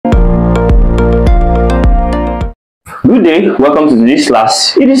Good day, welcome to this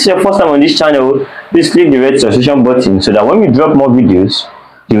class. If this is your first time on this channel, please click the red subscription button so that when we drop more videos,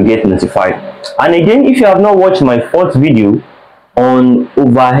 you'll get notified. And again, if you have not watched my fourth video on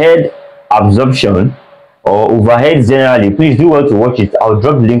overhead absorption or overhead generally, please do well to watch it. I'll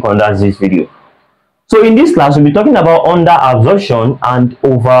drop the link under this video. So in this class, we'll be talking about under absorption and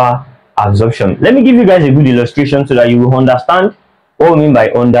over absorption. Let me give you guys a good illustration so that you will understand what we mean by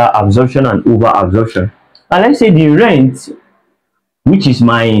under absorption and over absorption. And let's say the rent, which is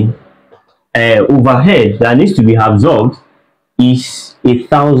my overhead that needs to be absorbed, is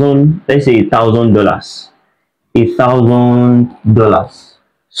 $1,000. Let's say $1,000. $1,000.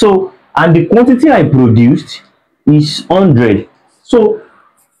 So, and the quantity I produced is 100. So,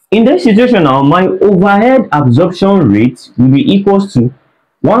 in this situation now, my overhead absorption rate will be equals to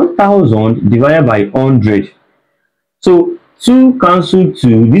 1,000 divided by 100. So 2 cancel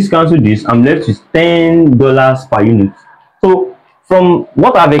 2, this cancel this, I'm left with $10 per unit. So from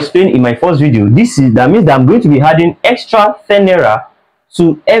what I've explained in my first video, that means that I'm going to be adding extra 10 naira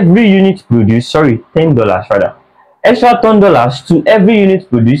to every unit produced, sorry, $10 rather, extra $10 to every unit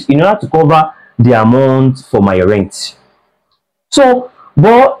produced in order to cover the amount for my rent. So,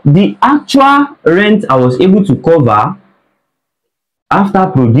 but the actual rent I was able to cover after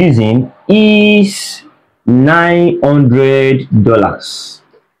producing is $900.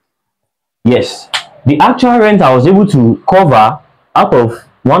 Yes, the actual rent I was able to cover out of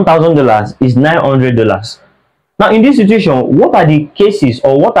 $1,000 is $900. Now in this situation, what are the cases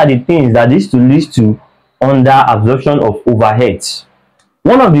or what are the things that this to lead to under absorption of overheads?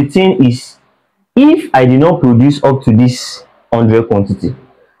 One of the things is if I did not produce up to this 100 quantity.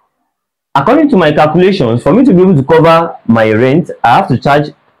 According to my calculations, for me to be able to cover my rent, I have to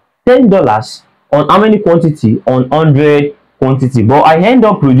charge $10 on how many quantity? On 100 quantity. But I end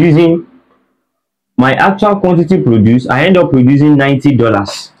up producing my actual quantity produced, I end up producing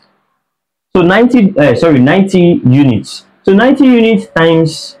 $90. So 90 units. So 90 units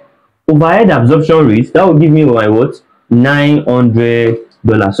times overhead absorption rate, that will give me my what?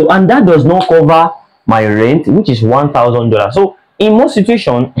 $900. So, and that does not cover my rent, which is $1,000. So in most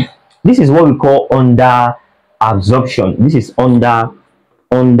situations, this is what we call under absorption. This is under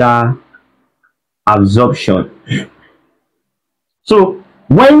absorption. So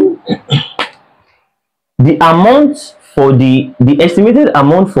when the amount for the estimated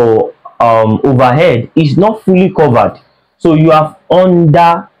amount for overhead is not fully covered, so you have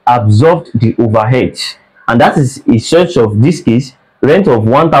under absorbed the overhead, and that is in search of this case rent of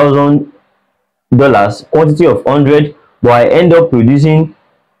 $1,000, quantity of 100, but I end up producing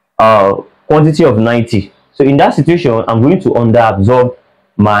quantity of 90. So in that situation, I'm going to under absorb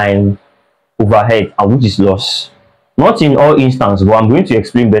my overhead, which is loss. Not in all instances, but I'm going to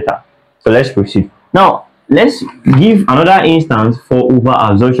explain better. So let's proceed. Now let's give another instance for over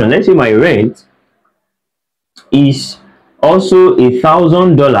absorption. Let's say my rent is also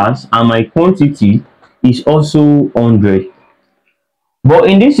 $1,000 and my quantity is also 100. But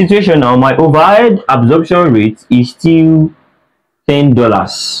in this situation now, my overhead absorption rate is still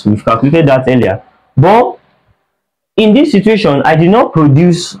 $10. We've calculated that earlier. But in this situation, I did not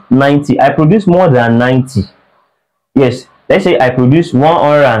produce 90. I produced more than 90. Yes, let's say I produce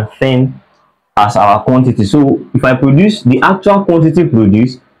 110 as our quantity. So if I produce, the actual quantity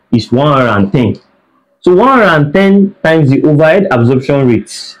produced is 110. So 110 times the overhead absorption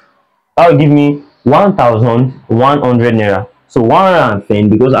rate, that will give me 1,100 naira. So 110,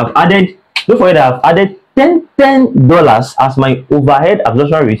 because I've added, don't forget that I've added $10 as my overhead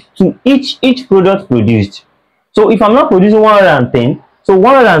absorption rate to each product produced. So if I'm not producing 110, so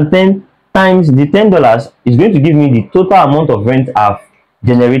 110 times the $10 is going to give me the total amount of rent I've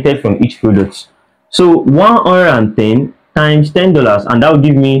generated from each product. So 110 times $10, and that will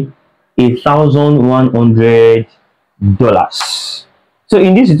give me $1,100. So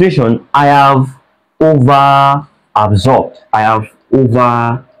in this situation, I have over absorbed. But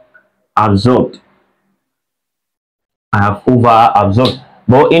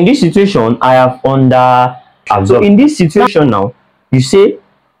in this situation, I have under absorbed. So in this situation now, you say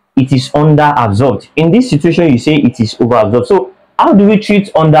it is under absorbed. In this situation, you say it is over absorbed. So how do we treat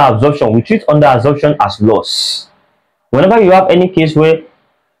under absorption? We treat under absorption as loss. Whenever you have any case where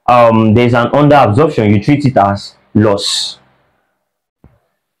there's an under absorption, you treat it as loss.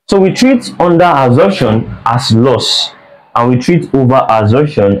 So we treat under absorption as loss, and we treat over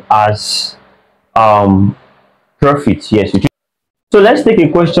absorption as profit. Yes. So let's take a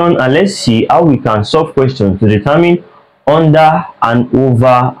question and let's see how we can solve questions to determine under and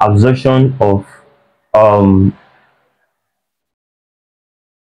over absorption of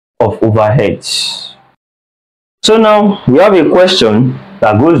overheads. So now we have a question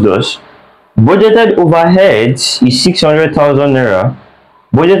that goes thus: budgeted overheads is 600,000 naira,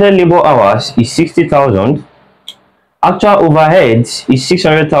 budgeted labor hours is 60,000, actual overheads is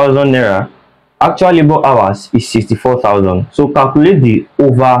 600,000 naira, actual labor hours is 64,000. So calculate the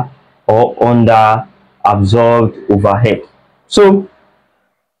over or under absorbed overhead. So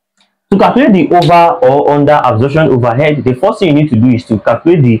to calculate the over or under absorption overhead, the first thing you need to do is to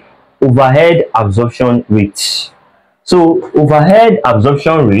calculate the overhead absorption rate. So overhead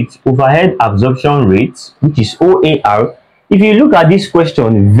absorption rate, which is OAR. If you look at this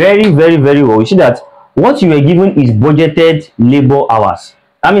question very well, you see that what you were given is budgeted labor hours.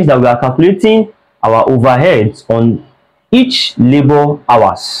 That means that we are calculating our overheads on each labor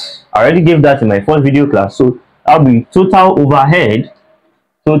hours. I already gave that in my first video class. So that'll be total overhead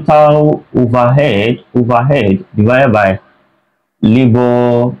divided by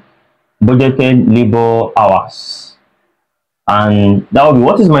labor, budgeted labor hours. And that will be,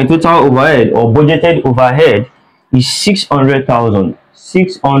 what is my total overhead or budgeted overhead is 600,000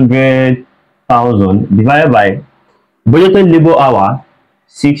 divided by budgeted labor hour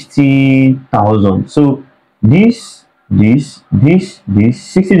 60,000. So this 60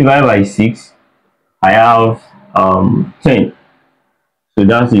 divided by 6, I have 10. So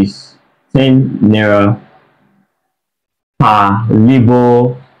that is 10 naira per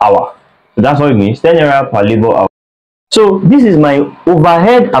labor hour. So that's what it means, 10 naira per labor hour. So this is my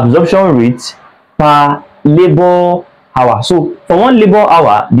overhead absorption rate per labor hour. So for one labor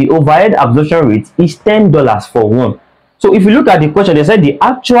hour, the overhead absorption rate is $10 for one. So if you look at the question, they said the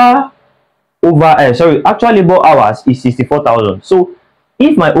actual actual labor hours is 64,000. So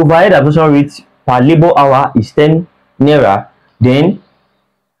if my overhead absorption rate per labor hour is 10 naira, then,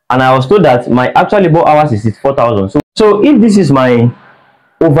 and I was told that my actual labor hours is 64,000. So if this is my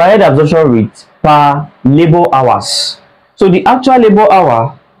overhead absorption rate per labor hours, so the actual labor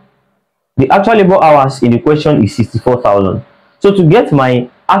hours in the question is 64,000. So to get my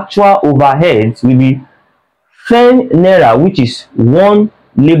actual overheads will be 10 naira, which is one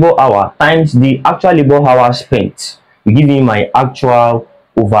labor hour, times the actual labor hours spent, will give me my actual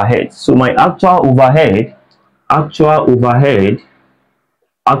overhead. So my actual overhead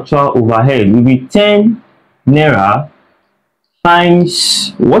will be 10 naira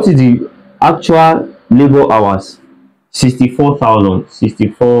times, what is the actual labor hours? 64,000.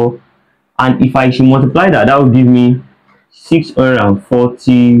 And if I should multiply that, that would give me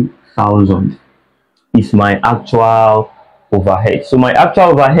 640,000 is my actual overhead. So my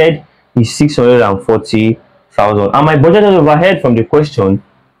actual overhead is 640,000, and my budgeted overhead from the question,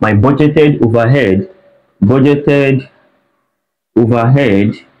 my budgeted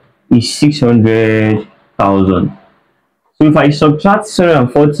overhead is 600,000. So if I subtract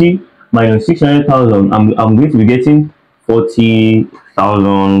 640 minus 600,000, I'm going to be getting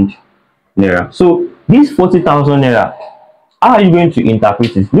 40,000 naira. So this 40,000 naira, how are you going to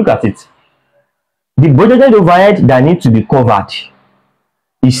interpret it? Look at it. The budgeted overhead that needs to be covered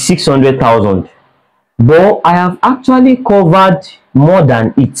is 600,000, but I have actually covered more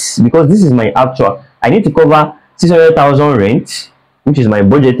than it, because this is my actual. I need to cover 600,000 rent, which is my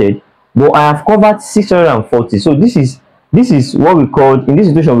budgeted, but I have covered 640. So this is what we call, in this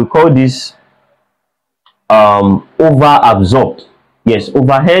situation, we call this over absorbed. Yes,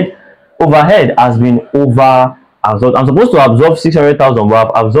 overhead has been over absorbed. I'm supposed to absorb 600,000,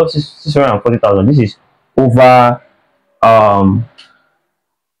 but I've absorbed 640,000. This is over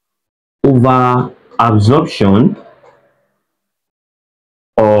absorption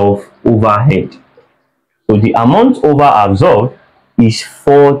of overhead. So the amount over absorbed is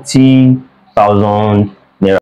 40,000